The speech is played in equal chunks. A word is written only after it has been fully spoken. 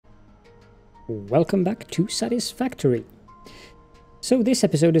Welcome back to Satisfactory. So this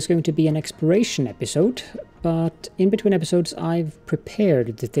episode is going to be an exploration episode, but in between episodes I've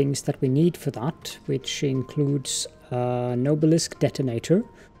prepared the things that we need for that, which includes an obelisk detonator,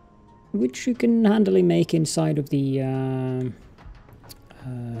 which you can handily make inside of the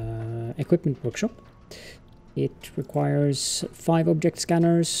equipment workshop. It requires 5 object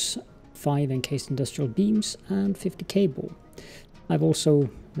scanners, 5 encased industrial beams, and 50 cable. I've also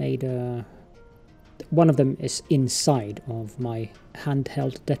made one of them is inside of my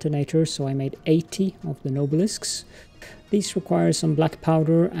handheld detonator, so I made 80 of the obelisks. These require some black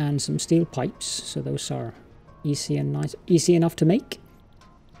powder and some steel pipes, so those are easy enough to make.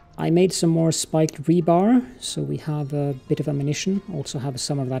 I made some more spiked rebar, so we have a bit of ammunition. Also have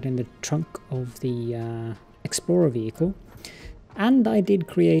some of that in the trunk of the Explorer vehicle. And I did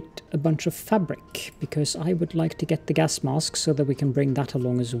create a bunch of fabric, because I would like to get the gas mask so that we can bring that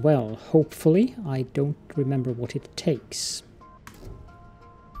along as well. Hopefully. I don't remember what it takes.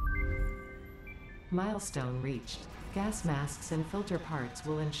 Milestone reached. Gas masks and filter parts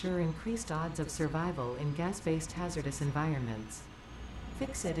will ensure increased odds of survival in gas-based hazardous environments.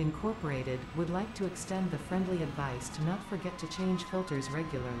 Fixit Incorporated would like to extend the friendly advice to not forget to change filters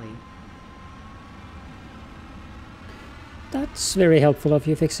regularly. That's very helpful of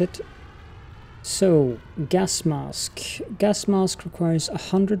you, Fixit. So, gas mask. Gas mask requires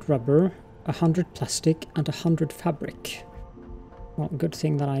 100 rubber, 100 plastic, and 100 fabric. Well, good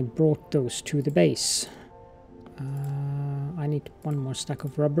thing that I brought those to the base. I need one more stack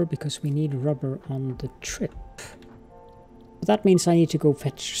of rubber because we need rubber on the trip. But that means I need to go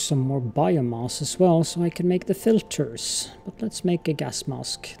fetch some more biomass as well so I can make the filters. But let's make a gas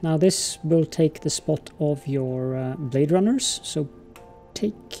mask. Now this will take the spot of your Blade Runners, so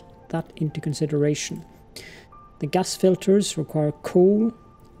take that into consideration. The gas filters require coal,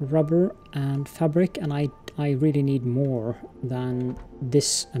 rubber and fabric, and I really need more than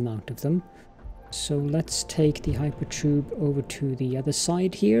this amount of them. So let's take the hypertube over to the other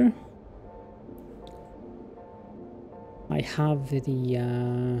side here. I have the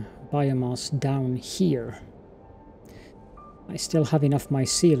biomass down here. I still have enough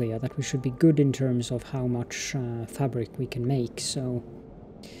mycelia that we should be good in terms of how much fabric we can make, so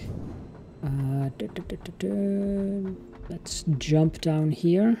let's jump down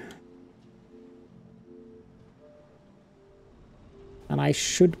here. And I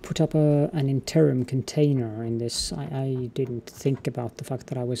should put up an interim container in this. I didn't think about the fact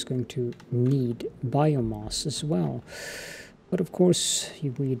that I was going to need biomass as well. But of course,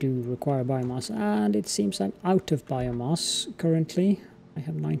 we do require biomass. And it seems I'm out of biomass currently. I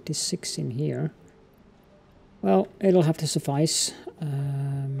have 96 in here. Well, it'll have to suffice.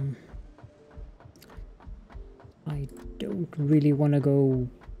 I don't really want to go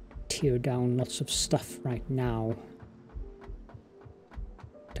tear down lots of stuff right now.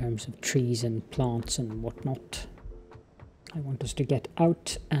 In terms of trees and plants and whatnot. I want us to get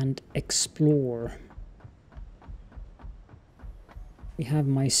out and explore. We have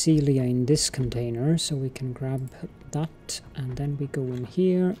mycelia in this container, so we can grab that, and then we go in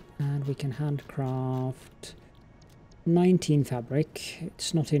here and we can handcraft 19 fabric.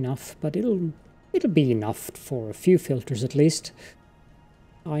 It's not enough, but it'll be enough for a few filters at least.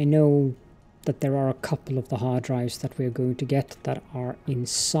 I know that there are a couple of the hard drives that we're going to get that are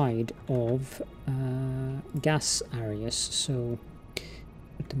inside of gas areas. So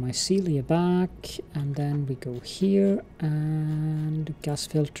put the mycelia back, and then we go here, and gas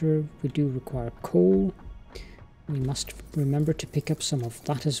filter, we do require coal. We must remember to pick up some of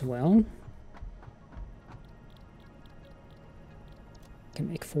that as well. Can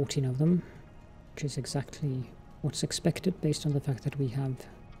make 14 of them, which is exactly what's expected based on the fact that we have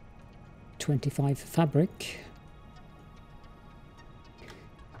 25 fabric.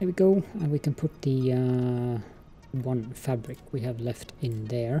 There we go, and we can put the one fabric we have left in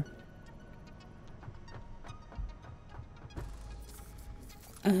there.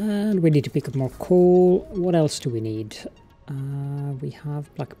 And we need to pick up more coal. What else do we need? We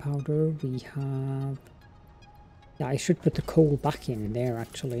have black powder, we have... Yeah, I should put the coal back in there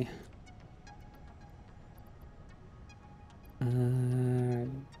actually.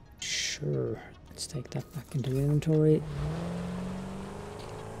 Sure, let's take that back into the inventory.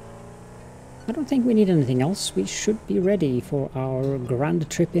 I don't think we need anything else. We should be ready for our grand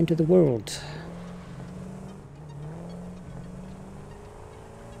trip into the world.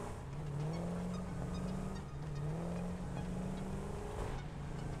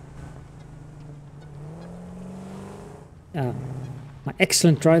 My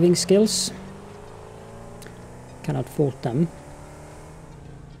excellent driving skills. Cannot fault them.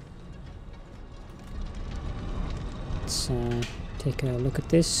 let's take a look at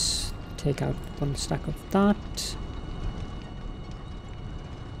this. Take out one stack of that.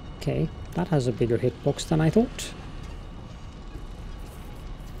 Okay, that has a bigger hitbox than I thought.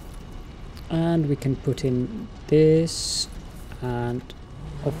 And we can put in this, and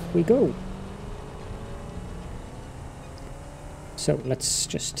off we go. So let's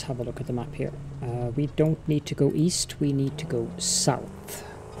just have a look at the map here. We don't need to go east, we need to go south.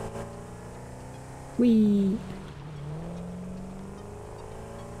 Whee!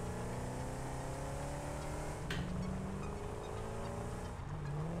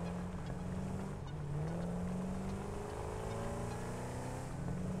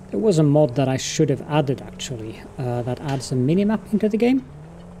 There was a mod that I should have added actually, that adds a minimap into the game.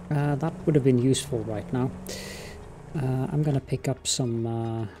 That would have been useful right now. I'm gonna pick up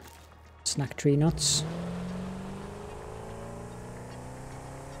some snack tree nuts.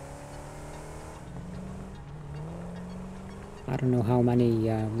 I don't know how many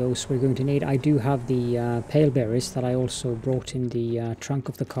of those we're going to need. I do have the pale berries that I also brought in the trunk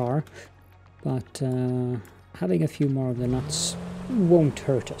of the car, but having a few more of the nuts won't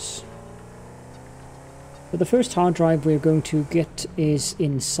hurt us. But the first hard drive we're going to get is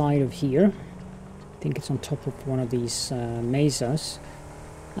inside of here. I think it's on top of one of these mesas.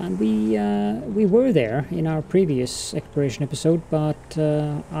 And we were there in our previous exploration episode, but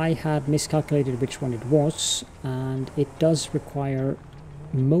I had miscalculated which one it was, and it does require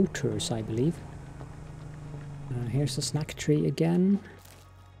motors, I believe. Here's the snack tree again.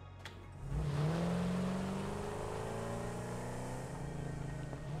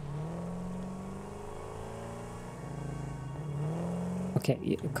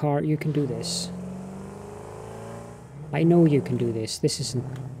 Okay, car, you can do this. I know you can do this. This isn't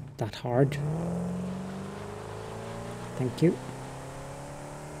that hard. Thank you.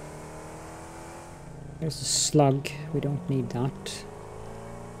 There's a slug. We don't need that.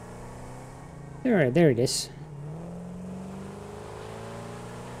 There it is.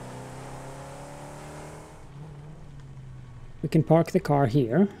 We can park the car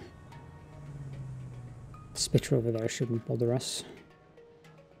here. The spitter over there shouldn't bother us.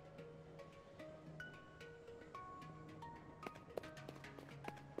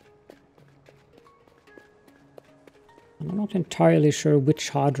 I'm not entirely sure which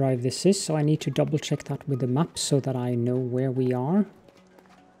hard drive this is, so I need to double check that with the map so that I know where we are.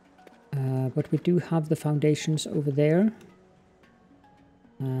 But we do have the foundations over there.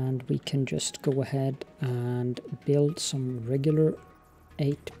 And we can just go ahead and build some regular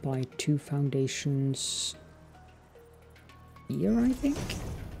 8x2 foundations here, I think.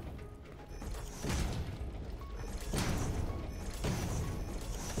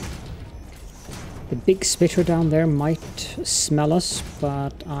 The big spitter down there might smell us,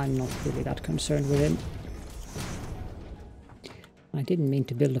 but I'm not really that concerned with him. I didn't mean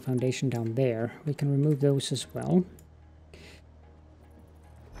to build a foundation down there. We can remove those as well.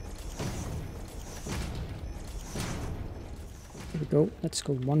 There we go. Let's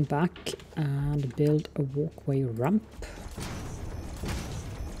go one back and build a walkway ramp.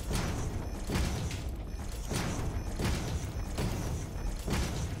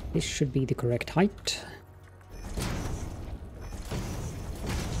 This should be the correct height.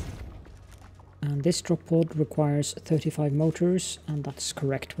 And this drop pod requires 35 motors, and that's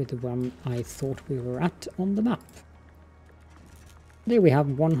correct with the one I thought we were at on the map. There we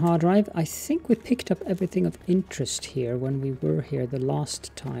have one hard drive. I think we picked up everything of interest here when we were here the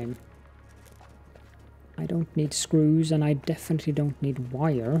last time. I don't need screws, and I definitely don't need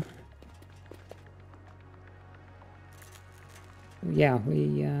wire. Yeah,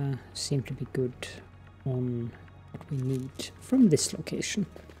 we seem to be good on what we need from this location.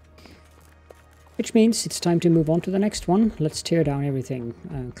 Which means it's time to move on to the next one. Let's tear down everything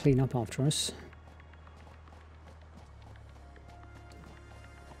and clean up after us.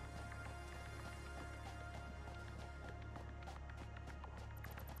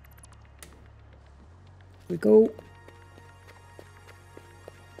 Here we go.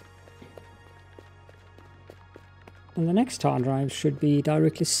 And the next hard drive should be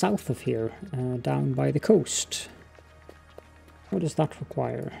directly south of here, down by the coast. What does that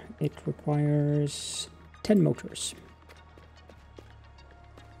require? It requires 10 motors.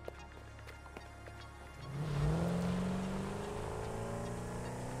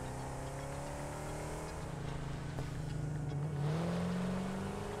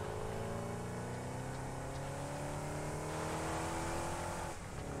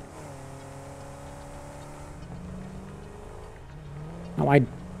 Now, I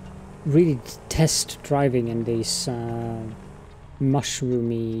really detest driving in these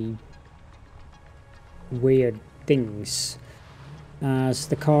mushroomy, weird things, as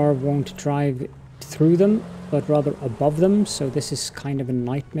the car won't drive through them, but rather above them, so this is kind of a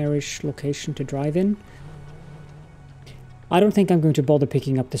nightmarish location to drive in. I don't think I'm going to bother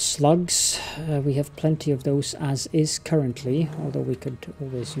picking up the slugs. We have plenty of those as is currently, although we could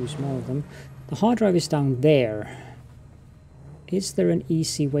always use more of them. The hard drive is down there. Is there an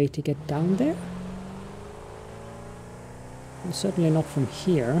easy way to get down there? Well, certainly not from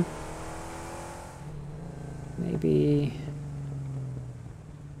here. Maybe...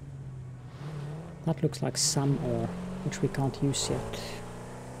 that looks like some ore, which we can't use yet.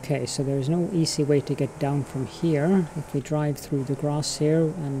 Okay, so there is no easy way to get down from here. If we drive through the grass here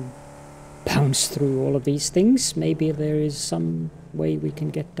and bounce through all of these things, maybe there is some way we can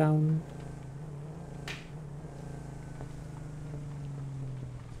get down.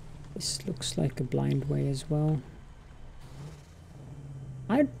 This looks like a blind way as well.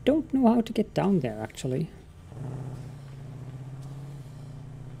 I don't know how to get down there, actually.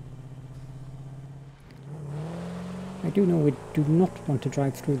 I do know we do not want to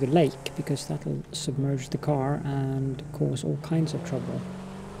drive through the lake, because that'll submerge the car and cause all kinds of trouble.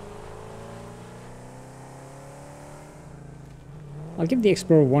 I'll give the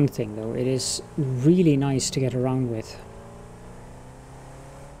Explorer one thing though, it is really nice to get around with.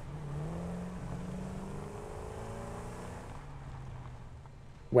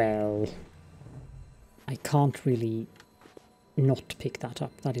 Well, I can't really not pick that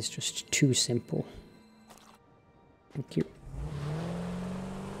up, that is just too simple. Thank you.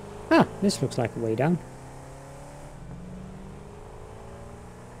 Ah, this looks like a way down.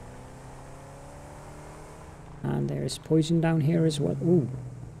 And there's poison down here as well. Ooh.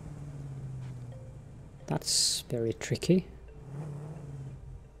 That's very tricky.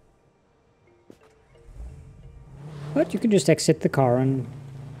 But you can just exit the car and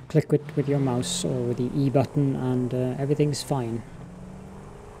click it with your mouse or with the E button and everything's fine.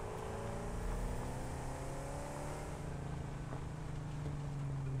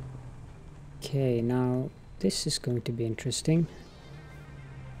 Okay, now this is going to be interesting.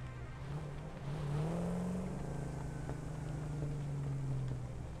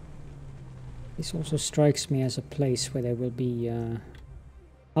 This also strikes me as a place where there will be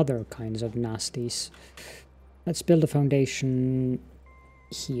other kinds of nasties. Let's build a foundation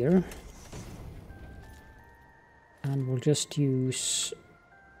here. And we'll just use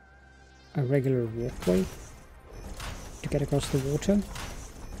a regular walkway to get across the water.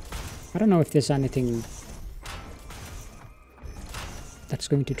 I don't know if there's anything that's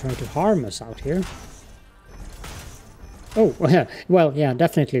going to try to harm us out here. Oh, well, yeah,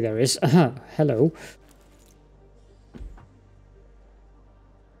 definitely there is. Hello.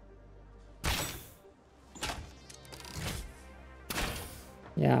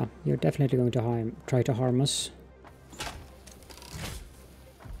 Yeah, you're definitely going to try to harm us.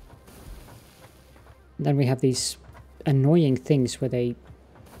 And then we have these annoying things where they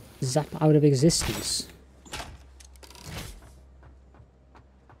zap out of existence.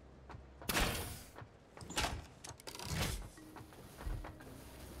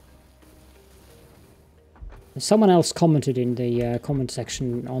 Someone else commented in the comment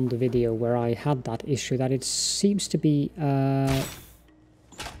section on the video where I had that issue that it seems to be a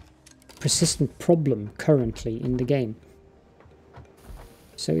persistent problem currently in the game.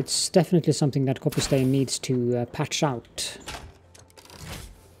 So it's definitely something that Copy Stain needs to patch out.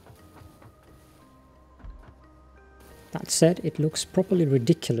 That said, it looks properly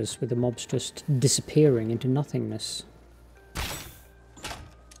ridiculous with the mobs just disappearing into nothingness.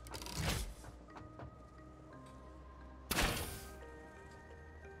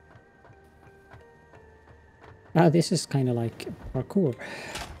 Ah, this is kind of like parkour.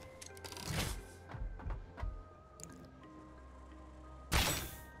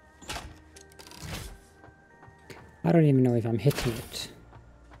 I don't even know if I'm hitting it.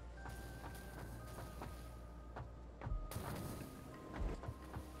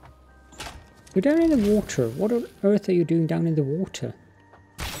 You're down in the water. What on earth are you doing down in the water?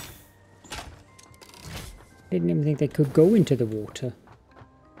 I didn't even think they could go into the water.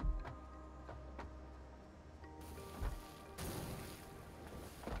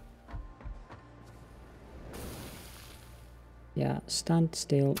 Yeah, stand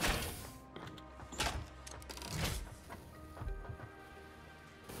still.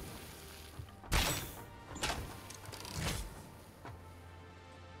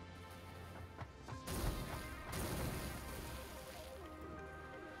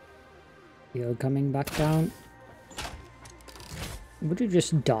 You're coming back down. Would you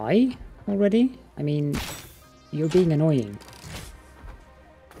just die already? I mean, you're being annoying.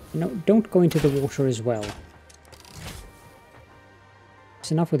 No, don't go into the water as well.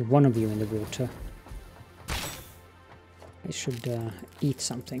 It's enough with one of you in the water. I should eat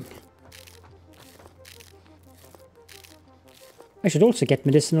something. I should also get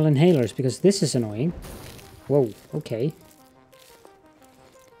medicinal inhalers, because this is annoying. Whoa, okay.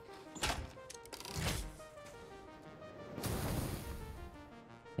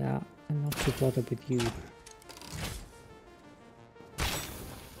 Yeah, I'm not too bothered with you.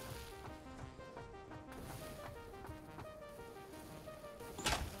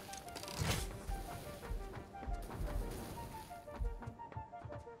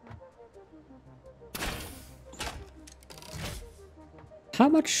 How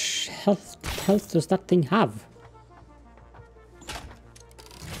much health does that thing have?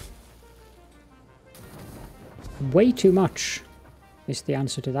 Way too much is the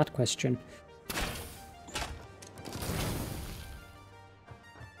answer to that question.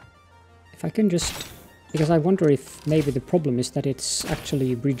 If I can just... Because I wonder if maybe the problem is that it's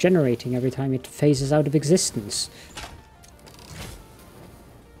actually regenerating every time it phases out of existence.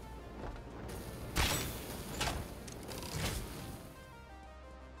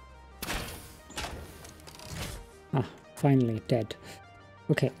 Ah, finally dead.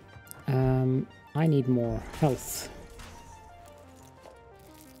 Okay. I need more health.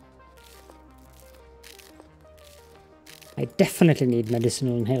 I definitely need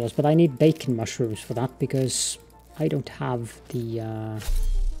medicinal inhalers, but I need bacon mushrooms for that because I don't have the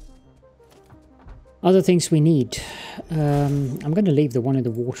other things we need. I'm going to leave the one in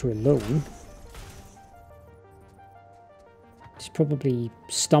the water alone. It's probably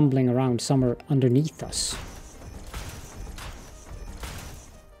stumbling around somewhere underneath us.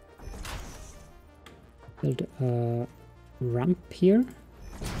 Build a ramp here.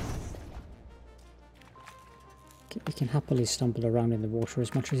 It can happily stumble around in the water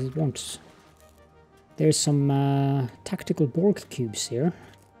as much as it wants. There's some tactical Borg cubes here,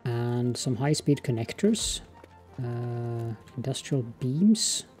 and some high-speed connectors, industrial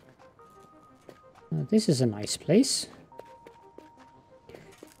beams. This is a nice place.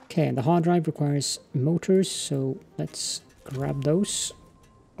 Okay, and the hard drive requires motors, so let's grab those.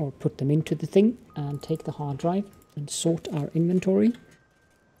 Or put them into the thing and take the hard drive and sort our inventory.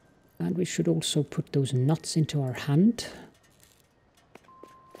 And we should also put those nuts into our hand.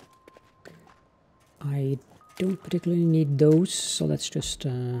 I don't particularly need those, so let's just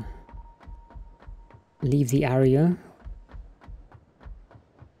leave the area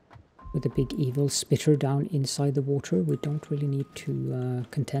with the big evil spitter down inside the water. We don't really need to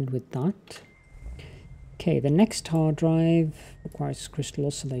contend with that. Okay, the next hard drive requires crystal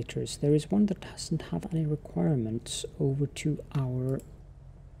oscillators. There is one that doesn't have any requirements over to our...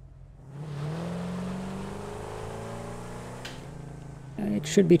 it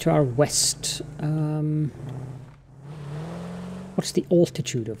should be to our west. What's the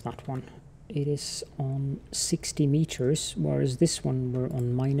altitude of that one? It is on 60 meters, whereas this one we're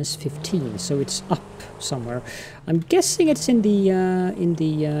on minus 15, so it's up somewhere. I'm guessing it's in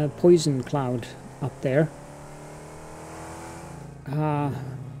the poison cloud up there.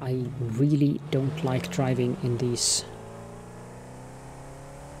 I really don't like driving in these.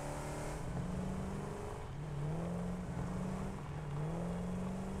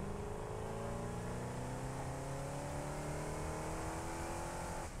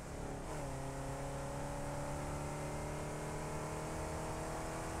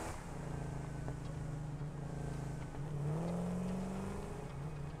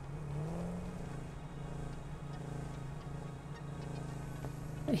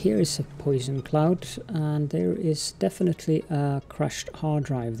 Here is a poison cloud, and there is definitely a crashed hard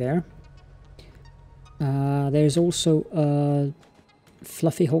drive there. There's also a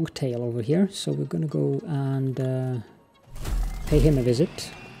fluffy hogtail over here, so we're gonna go and pay him a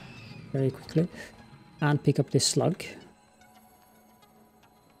visit very quickly and pick up this slug.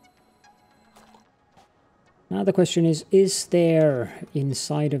 Now the question is there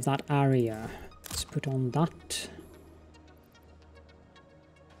inside of that area? Let's put on that.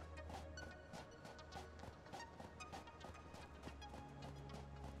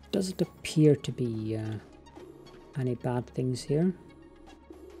 Doesn't appear to be any bad things here.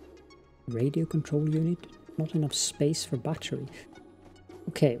 Radio control unit, not enough space for battery.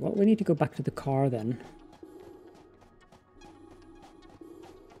 Okay, well, we need to go back to the car then.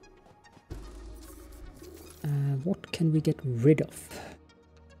 What can we get rid of?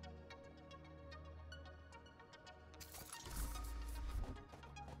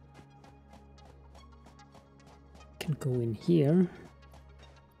 Can go in here.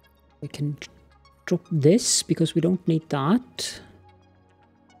 We can drop this because we don't need that.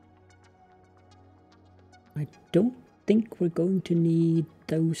 I don't think we're going to need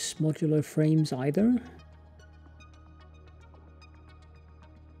those modular frames either.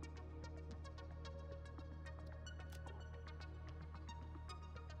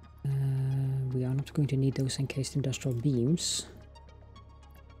 We are not going to need those encased industrial beams.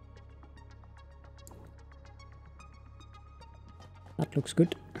 That looks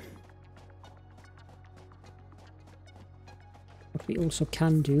good. What we also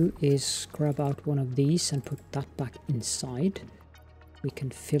can do is grab out one of these and put that back inside. We can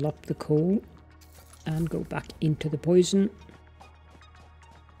fill up the coal and go back into the poison.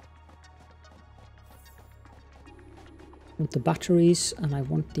 I want the batteries and I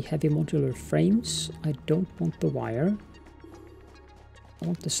want the heavy modular frames. I don't want the wire. I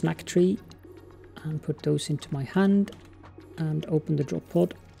want the snack tree and put those into my hand and open the drop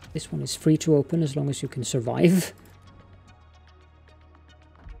pod. This one is free to open as long as you can survive.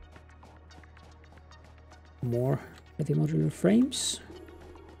 More heavy modular frames.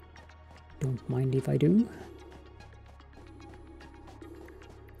 Don't mind if I do.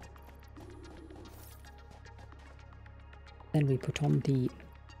 Then we put on the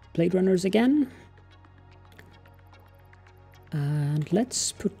Blade Runners again. And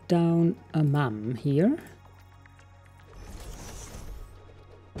let's put down a MAM here.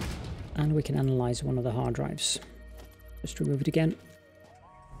 And we can analyze one of the hard drives. Just remove it again.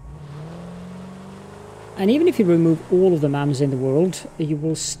 And even if you remove all of the MAMs in the world, you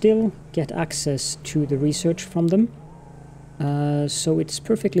will still get access to the research from them. So it's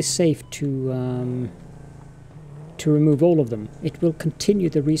perfectly safe to remove all of them. It will continue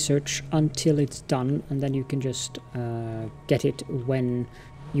the research until it's done, and then you can just get it when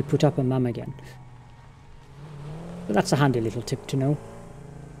you put up a MAM again. So that's a handy little tip to know.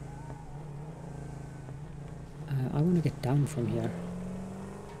 I want to get down from here.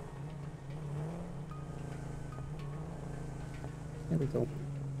 There we go.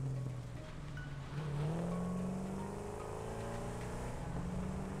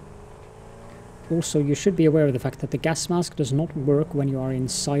 Also, you should be aware of the fact that the gas mask does not work when you are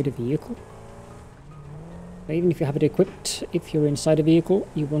inside a vehicle. Even if you have it equipped, if you're inside a vehicle,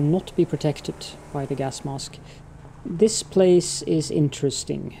 you will not be protected by the gas mask. This place is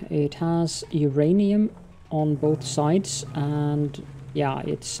interesting. It has uranium on both sides, and yeah,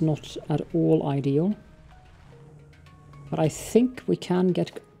 it's not at all ideal. But I think we can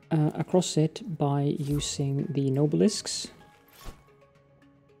get across it by using the Nobelisks.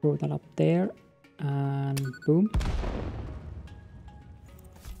 Throw that up there, and boom.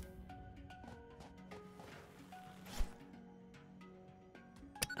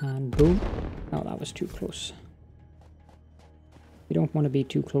 And boom. Oh, that was too close. You don't want to be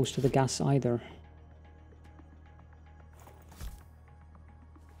too close to the gas either.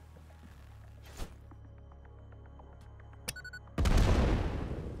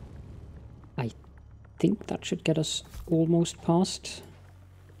 I think that should get us almost past.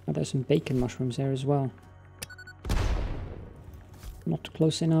 Oh, there's some bacon mushrooms there as well. Not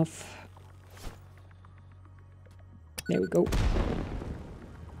close enough. There we go.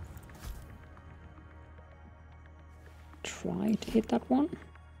 Try to hit that one.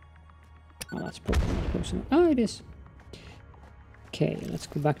 Oh, that's probably not close enough. Oh, it is. Okay, let's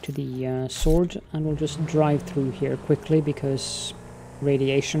go back to the sword, and we'll just drive through here quickly because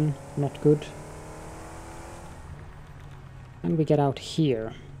radiation, not good. And we get out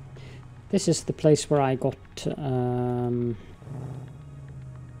here. This is the place where I got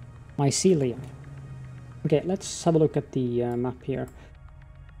mycelium. Okay, let's have a look at the map here.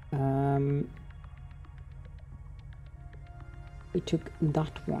 We took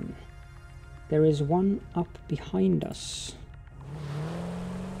that one. There is one up behind us.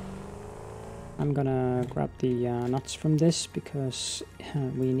 I'm gonna grab the nuts from this because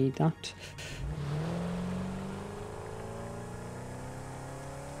we need that.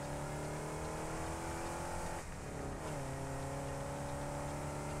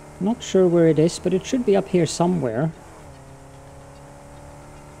 Not sure where it is, but it should be up here somewhere.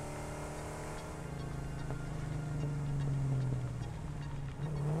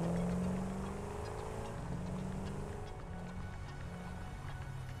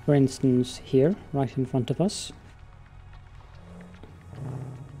 For instance, here, right in front of us.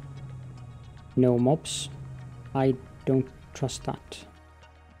 No mobs. I don't trust that.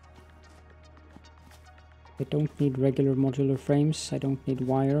 I don't need regular modular frames. I don't need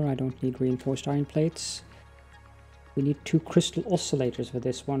wire. I don't need reinforced iron plates. We need 2 crystal oscillators for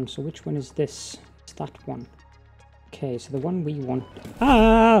this one. So which one is this? It's that one. Okay, so the one we want...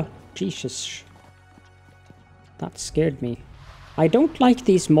 Ah! Jesus. That scared me. I don't like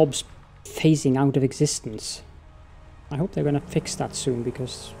these mobs phasing out of existence. I hope they're gonna fix that soon,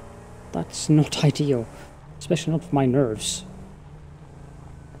 because that's not ideal. Especially not for my nerves.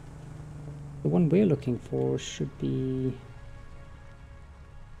 The one we're looking for should be...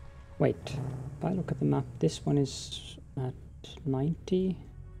 Wait, if I look at the map, this one is at 90.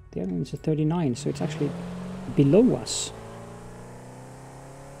 The other one's at 39, so it's actually below us.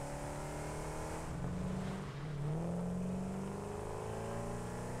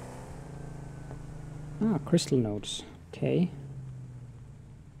 Ah, crystal nodes. Okay.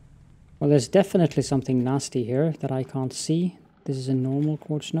 Well, there's definitely something nasty here that I can't see. This is a normal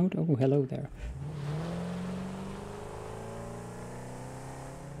quartz node. Oh, hello there.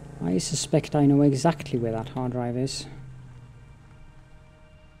 I suspect I know exactly where that hard drive is.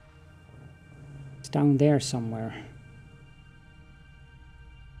 It's down there somewhere.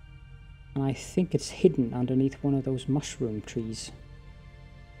 And I think it's hidden underneath one of those mushroom trees.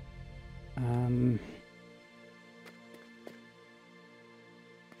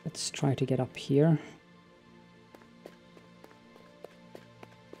 Let's try to get up here.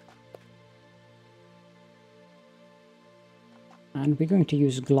 And we're going to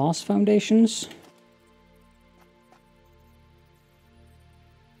use glass foundations.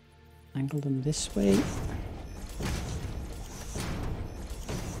 Angle them this way.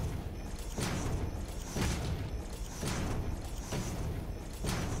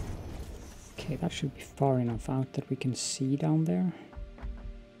 Okay, that should be far enough out that we can see down there.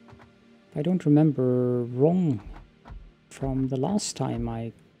 If I don't remember wrong from the last time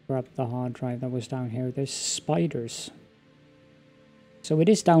I grabbed the hard drive that was down here, there's spiders. So it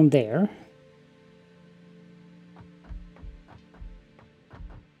is down there.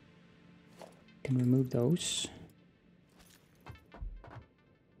 Can remove those.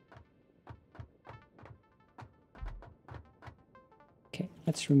 Okay,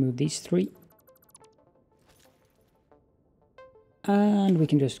 let's remove these three. And we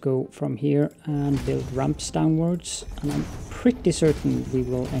can just go from here and build ramps downwards. And I'm pretty certain we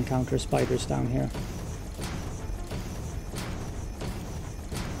will encounter spiders down here.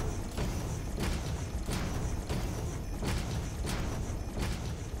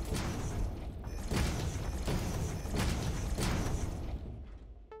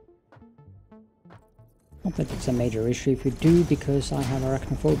 Not that it's a major issue if we do, because I have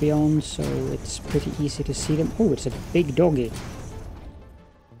arachnophobia on, so it's pretty easy to see them. Oh, it's a big doggy.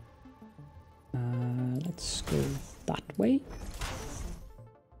 Let's go that way.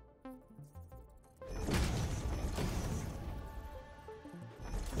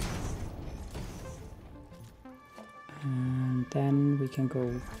 And then we can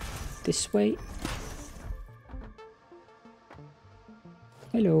go this way.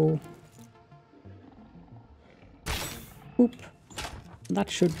 Hello. Oop. That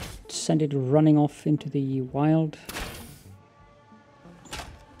should send it running off into the wild.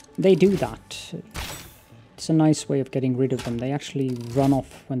 They do that. It's a nice way of getting rid of them. They actually run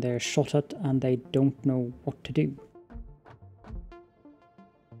off when they're shot at and they don't know what to do.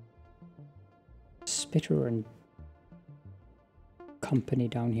 Spitter and company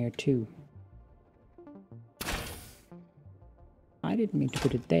down here too. I didn't mean to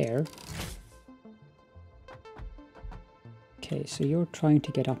put it there. Okay, so you're trying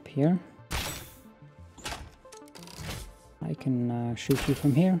to get up here. I can shoot you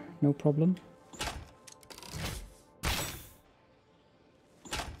from here, no problem.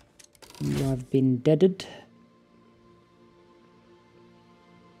 You have been deaded.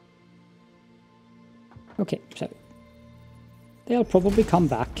 Okay, so they'll probably come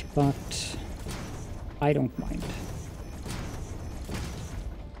back, but I don't mind.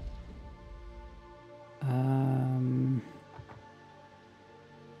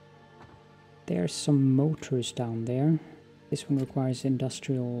 There's some motors down there. This one requires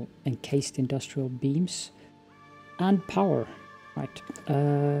encased industrial beams and power. Right.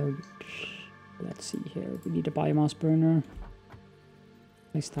 Let's see here. We need a biomass burner.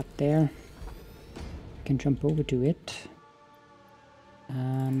 Place that there. We can jump over to it.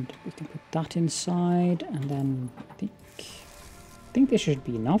 And we can put that inside. And then I think this should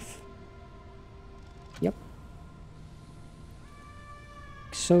be enough. Yep.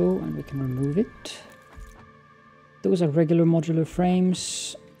 So, and we can remove it. Those are regular modular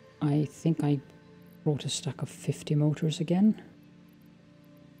frames. I think I brought a stack of 50 motors again.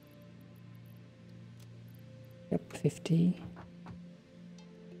 Yep, 50.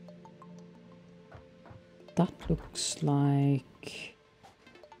 That looks like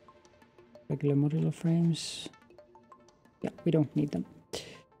regular modular frames. Yeah, we don't need them.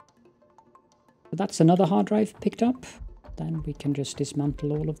 But that's another hard drive picked up. Then we can just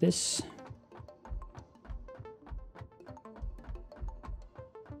dismantle all of this.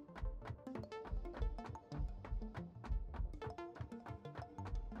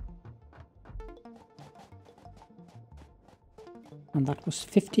 And that was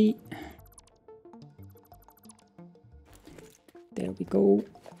 50. There we go.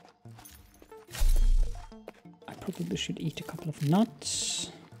 I probably should eat a couple of nuts.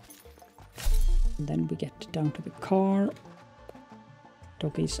 And then we get down to the car.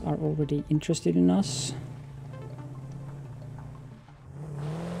 Doggies are already interested in us.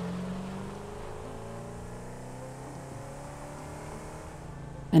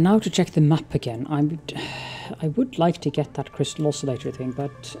 And now to check the map again. I would like to get that crystal oscillator thing,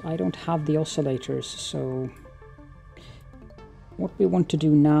 but I don't have the oscillators, so what we want to do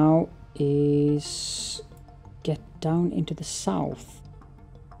now is get down into the south.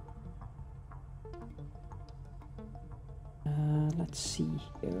 Let's see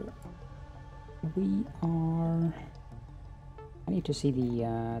here. We are... I need to see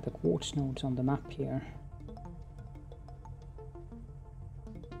the quartz nodes on the map here.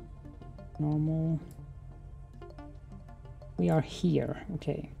 Normal. We are here,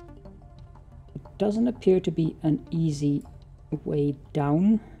 okay. It doesn't appear to be an easy way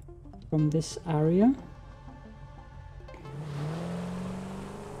down from this area.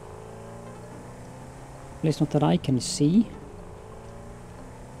 At least not that I can see.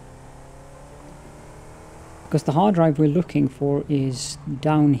 Because the hard drive we're looking for is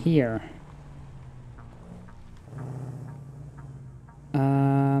down here.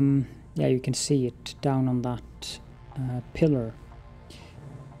 Yeah, you can see it down on that pillar.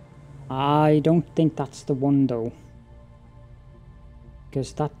 I don't think that's the one though.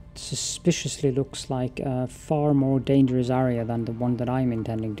 Because that suspiciously looks like a far more dangerous area than the one that I'm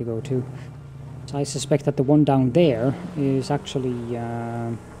intending to go to. So I suspect that the one down there is actually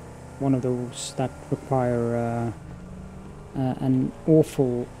one of those that require an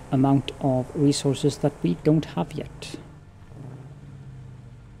awful amount of resources that we don't have yet.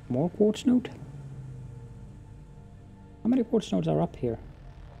 More quartz node? How many quartz nodes are up here?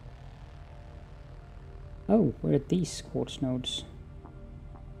 Oh, where are these quartz nodes?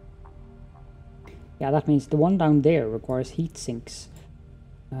 Yeah, that means the one down there requires heat sinks.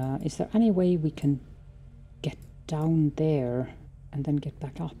 Is there any way we can get down there and then get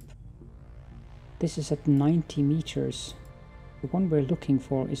back up? This is at 90 meters. The one we're looking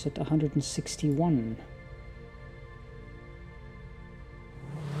for is at 161.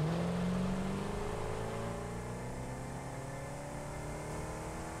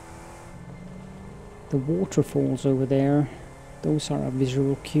 The waterfalls over there, those are a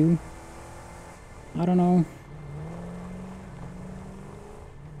visual cue. I don't know.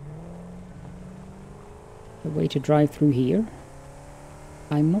 A way to drive through here?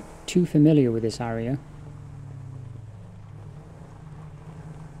 I'm not too familiar with this area.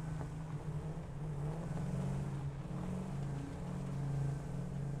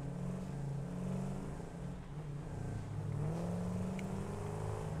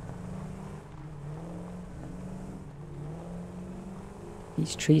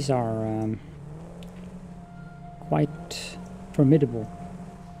 These trees are quite formidable.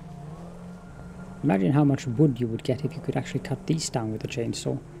 Imagine how much wood you would get if you could actually cut these down with a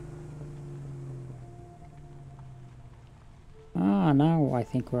chainsaw. Ah, now I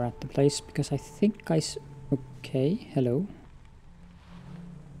think we're at the place, because I think okay, hello.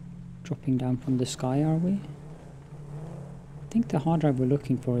 Dropping down from the sky, are we? I think the hard drive we're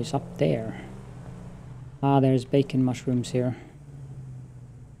looking for is up there. Ah, there's bacon mushrooms here.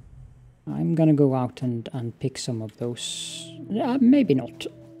 I'm gonna go out and pick some of those. Maybe not.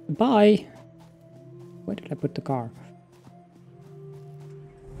 Bye! Where did I put the car?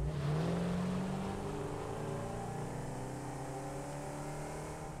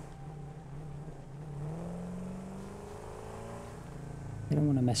 I don't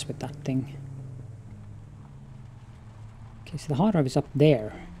want to mess with that thing. Okay, so the hard drive is up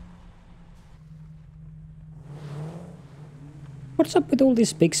there. What's up with all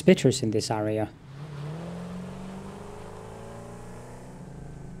these big spitters in this area?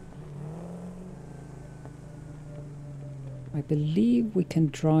 I believe we can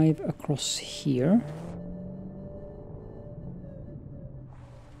drive across here.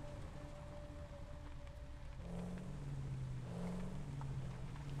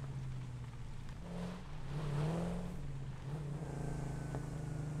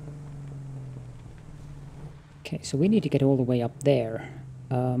 Okay, so we need to get all the way up there.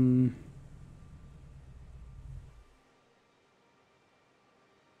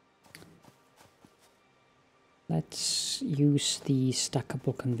 Let's use the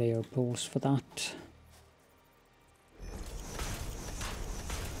stackable conveyor poles for that.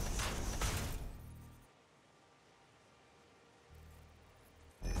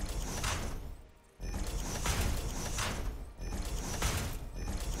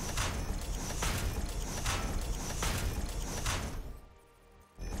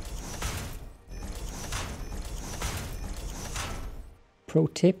 pro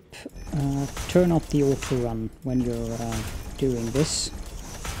tip, turn off the auto run when you're doing this.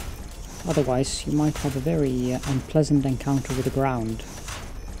 Otherwise you might have a very unpleasant encounter with the ground.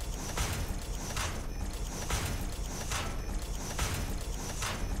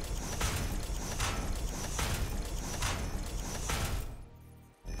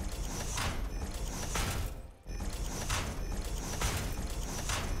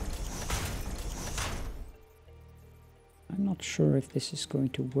 I'm not sure if this is going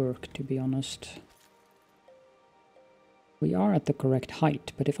to work, to be honest. We are at the correct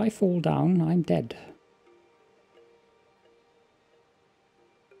height, but if I fall down, I'm dead.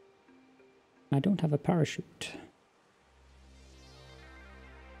 I don't have a parachute.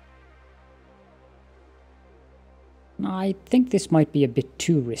 I think this might be a bit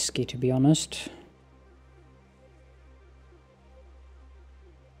too risky, to be honest.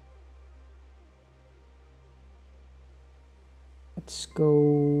 Let's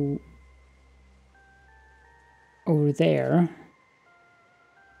go over there.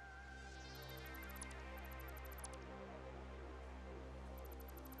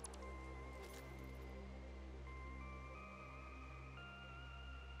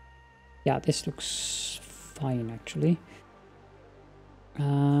 Yeah, this looks fine actually.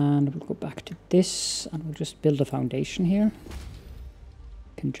 And we'll go back to this and we'll just build a foundation here.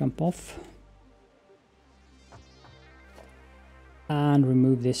 Can jump off. And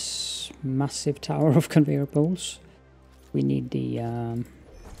remove this massive tower of conveyor poles. We need the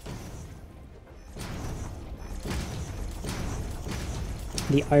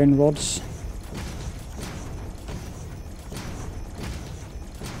iron rods.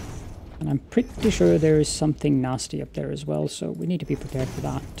 And I'm pretty sure there is something nasty up there as well, so we need to be prepared for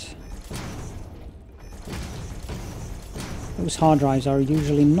that. Those hard drives are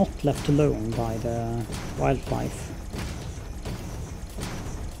usually not left alone by the wildlife.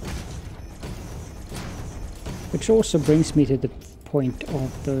 Which also brings me to the point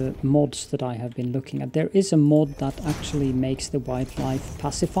of the mods that I have been looking at. There is a mod that actually makes the wildlife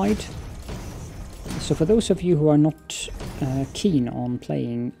pacified. So for those of you who are not keen on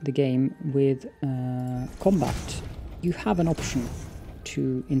playing the game with combat, you have an option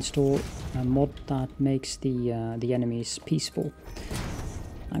to install a mod that makes the enemies peaceful.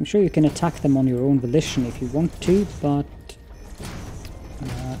 I'm sure you can attack them on your own volition if you want to, but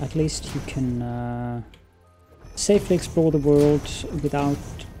at least you can safely explore the world without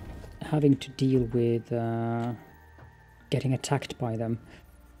having to deal with getting attacked by them,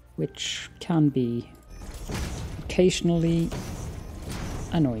 which can be occasionally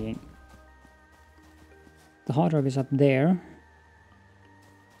annoying. The hard drive is up there.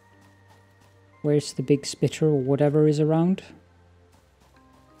 Where's the big spitter or whatever is around?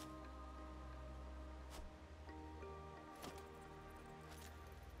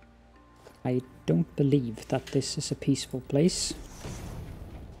 I don't believe that this is a peaceful place.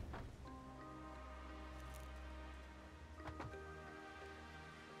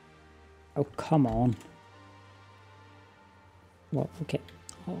 Oh, come on. Well, okay.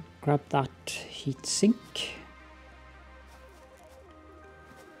 I'll grab that heat sink.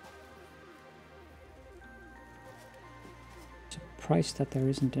 Surprised that there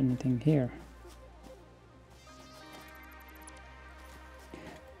isn't anything here.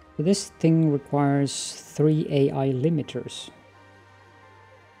 This thing requires 3 AI limiters,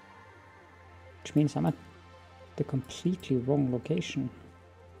 which means I'm at the completely wrong location.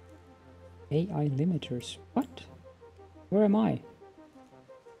 AI limiters? What? Where am I?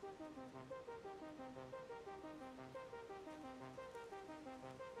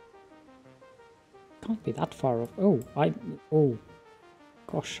 Can't be that far off. Oh,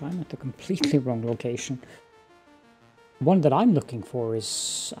 gosh, I'm at the completely wrong location. One that I'm looking for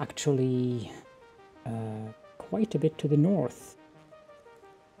is actually quite a bit to the north.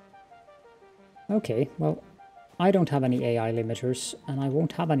 Okay, well, I don't have any AI limiters, and I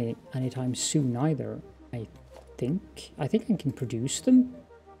won't have any anytime soon either, I think. I think I can produce them,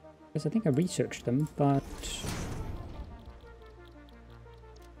 because I think I researched them, but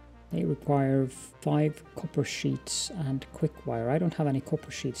they require 5 copper sheets and quick wire. I don't have any copper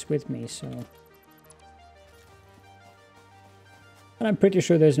sheets with me, so... And I'm pretty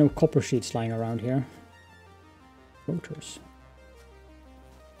sure there's no copper sheets lying around here. Rotors.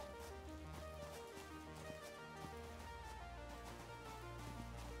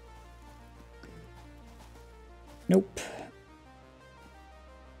 Nope.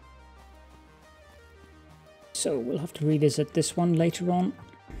 So we'll have to revisit this one later on.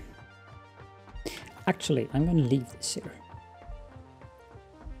 Actually, I'm going to leave this here.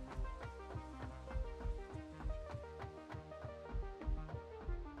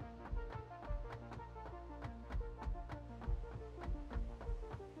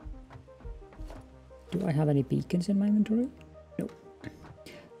 Do I have any beacons in my inventory? No.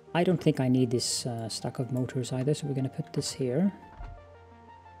 I don't think I need this stack of motors either, so we're going to put this here.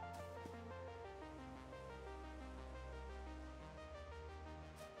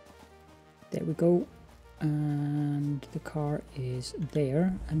 There we go. And the car is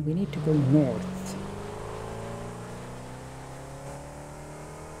there, and we need to go north.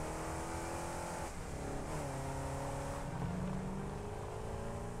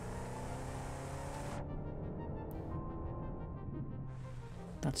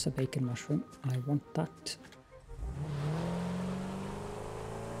 That's a bacon mushroom. I want that.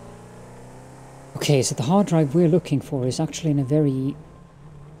 Okay, so the hard drive we're looking for is actually in a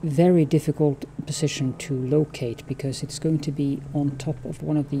very difficult position to locate, because it's going to be on top of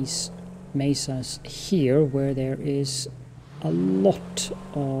one of these mesas here, where there is a lot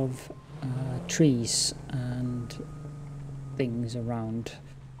of trees and things around.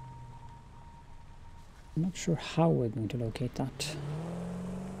 I'm not sure how we're going to locate that.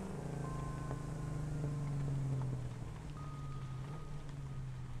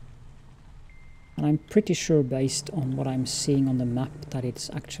 And I'm pretty sure, based on what I'm seeing on the map, that it's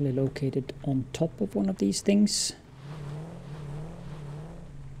actually located on top of one of these things.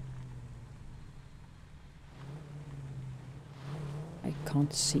 I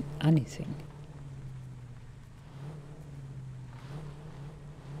can't see anything.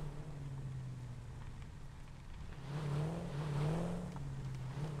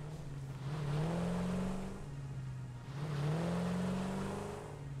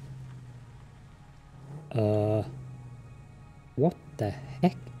 What the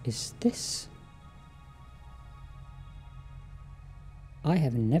heck is this? I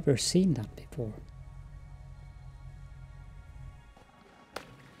have never seen that before.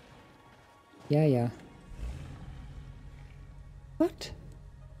 Yeah. What?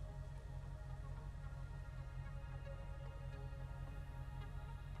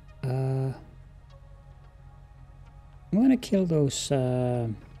 I'm gonna kill those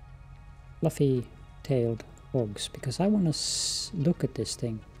fluffy-tailed hogs, because I want to look at this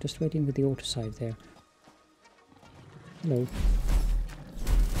thing. Just waiting with the autosave there. Hello.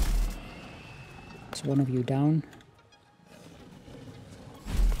 Is one of you down?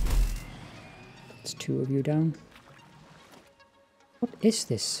 It's two of you down. What is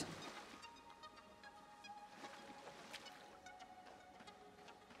this?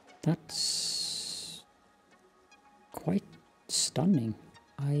 That's quite stunning.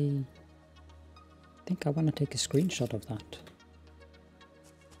 I think I want to take a screenshot of that.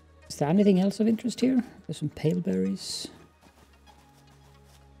 Is there anything else of interest here? There's some pale berries.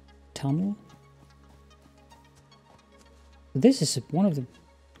 Tunnel. This is one of the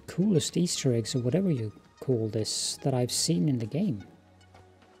coolest Easter eggs, or whatever you call this, that I've seen in the game.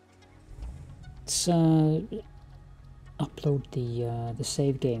 Let's upload the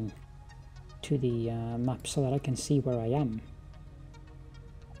save game to the map so that I can see where I am.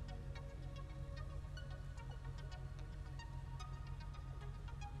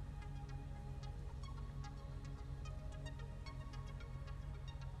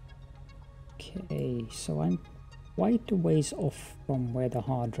 Okay, so I'm quite a ways off from where the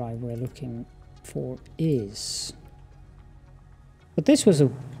hard drive we're looking for is. But this was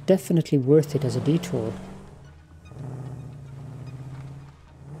definitely worth it as a detour.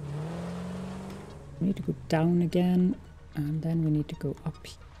 We need to go down again, and then we need to go up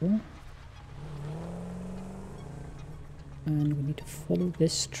here. And we need to follow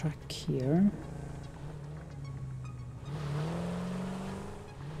this track here.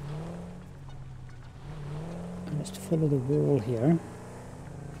 Just follow the wall here.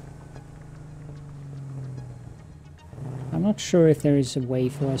 I'm not sure if there is a way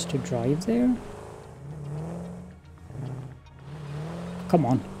for us to drive there. Come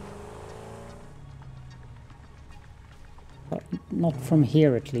on. But not from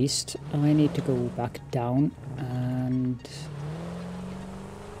here, at least. I need to go back down and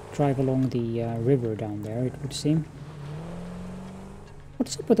drive along the river down there, it would seem.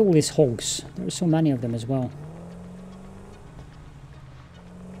 What's up with all these hogs? There are so many of them as well.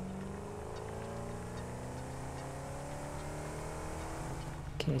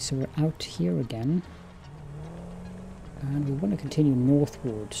 Okay, so we're out here again, and we want to continue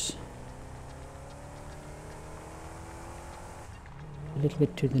northwards. A little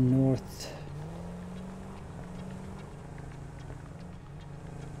bit to the north.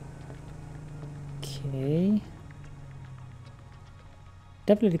 Okay.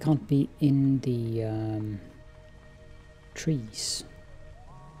 Definitely can't be in the trees.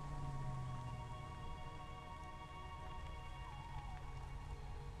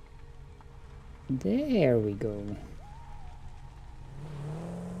 There we go.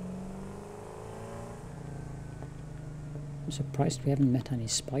 I'm surprised we haven't met any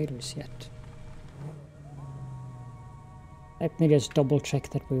spiders yet. Let me just double check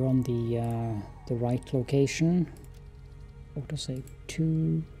that we're on the right location. Autosave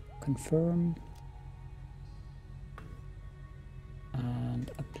 2, confirm, and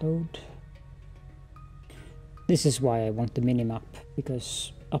upload. This is why I want the minimap,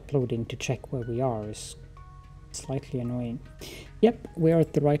 because uploading to check where we are is slightly annoying. Yep, we're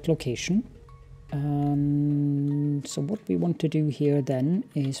at the right location. So what we want to do here then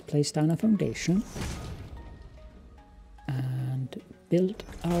is place down a foundation and build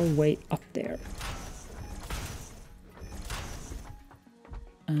our way up there.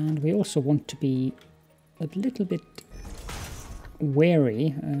 And we also want to be a little bit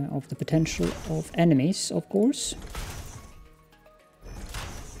wary of the potential of enemies, of course.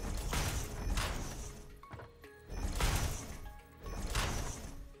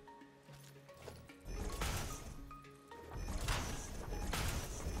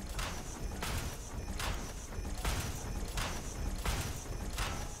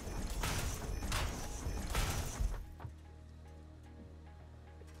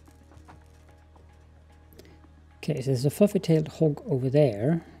 Okay, so there's a fluffy-tailed hog over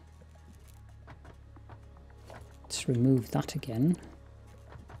there. Let's remove that again.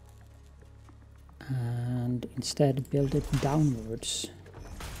 And instead build it downwards.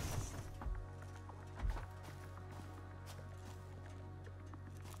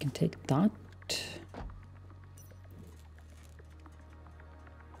 You can take that.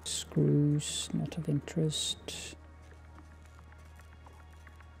 Screws, not of interest.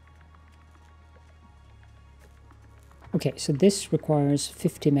 Okay, so this requires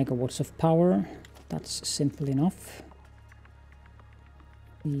 50 megawatts of power. That's simple enough.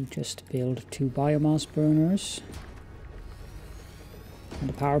 We just build 2 biomass burners and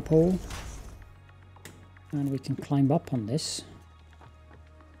a power pole, and we can climb up on this.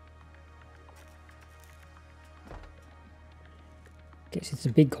 Okay, so it's a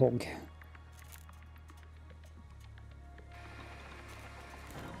big hog.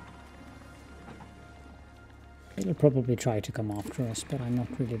 It'll probably try to come after us, but I'm not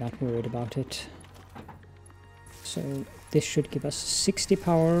really that worried about it. So this should give us 60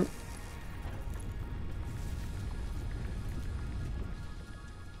 power.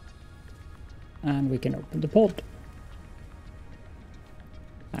 And we can open the pod.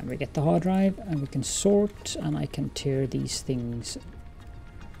 And we get the hard drive, and we can sort, and I can tear these things.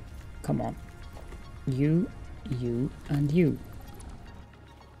 Come on. You, and you.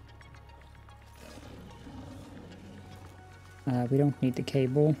 We don't need the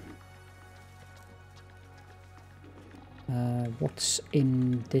cable. What's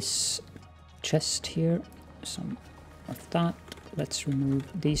in this chest here? Some of that. Let's remove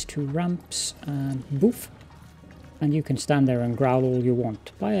these 2 ramps and boof. And you can stand there and growl all you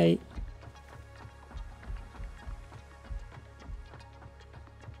want. Bye.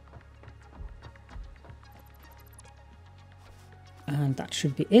 And that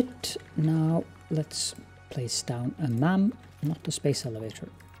should be it. Now let's place down a MAM, not a space elevator.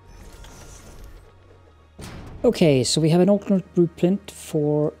 Okay, so we have an alternate blueprint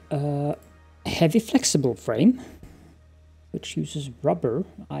for a heavy flexible frame, which uses rubber.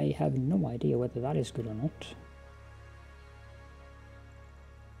 I have no idea whether that is good or not.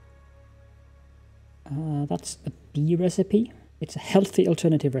 That's a B recipe. It's a healthy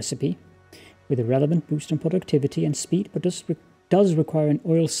alternative recipe with a relevant boost in productivity and speed, but does require an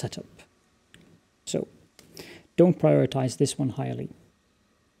oil setup. So don't prioritize this one highly.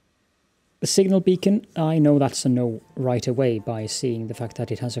 The signal beacon, I know that's a no right away by seeing the fact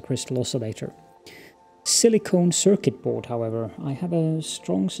that it has a crystal oscillator. Silicone circuit board, however, I have a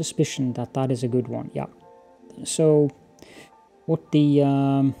strong suspicion that that is a good one. Yeah. So what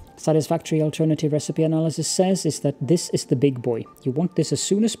the Satisfactory Alternative Recipe Analysis says is that this is the big boy. You want this as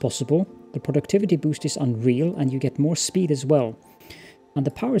soon as possible. The productivity boost is unreal and you get more speed as well. And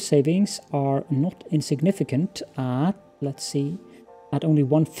the power savings are not insignificant at, let's see, at only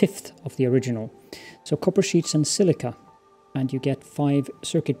 1/5 of the original. So copper sheets and silica, and you get 5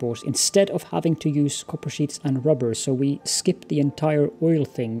 circuit boards instead of having to use copper sheets and rubber. So we skip the entire oil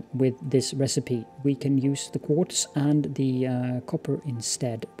thing with this recipe. We can use the quartz and the copper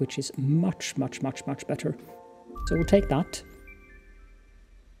instead, which is much better. So we'll take that.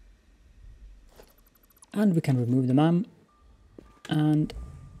 And we can remove the MAM. And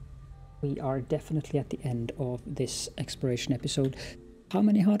we are definitely at the end of this exploration episode. How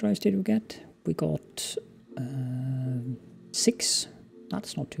many hard drives did we get? We got 6.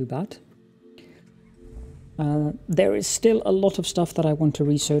 That's not too bad. There is still a lot of stuff that I want to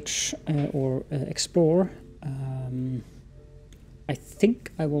research or explore. I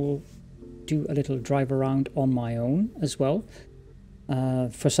think I will do a little drive around on my own as well.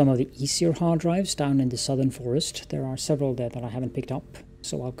 For some of the easier hard drives down in the southern forest, there are several there that I haven't picked up,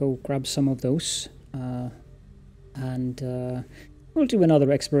 so I'll go grab some of those. And we'll do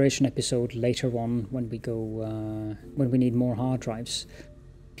another exploration episode later on when we go when we need more hard drives.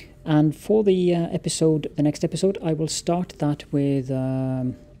 And for the next episode, I will start that with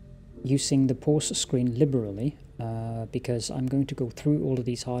using the pause screen liberally, because I'm going to go through all of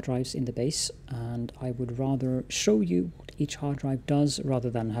these hard drives in the base, and I would rather show you what each hard drive does rather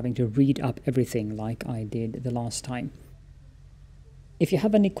than having to read up everything like I did the last time. If you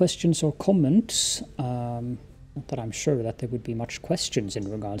have any questions or comments, not that I'm sure that there would be much questions in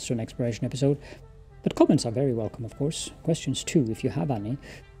regards to an exploration episode, but comments are very welcome, of course. Questions too, if you have any.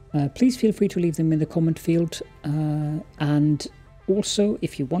 Please feel free to leave them in the comment field, and also,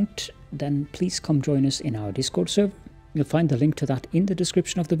 if you want, then please come join us in our Discord server. You'll find the link to that in the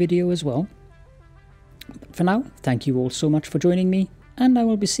description of the video as well. But for now, thank you all so much for joining me, and I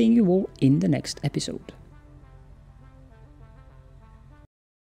will be seeing you all in the next episode.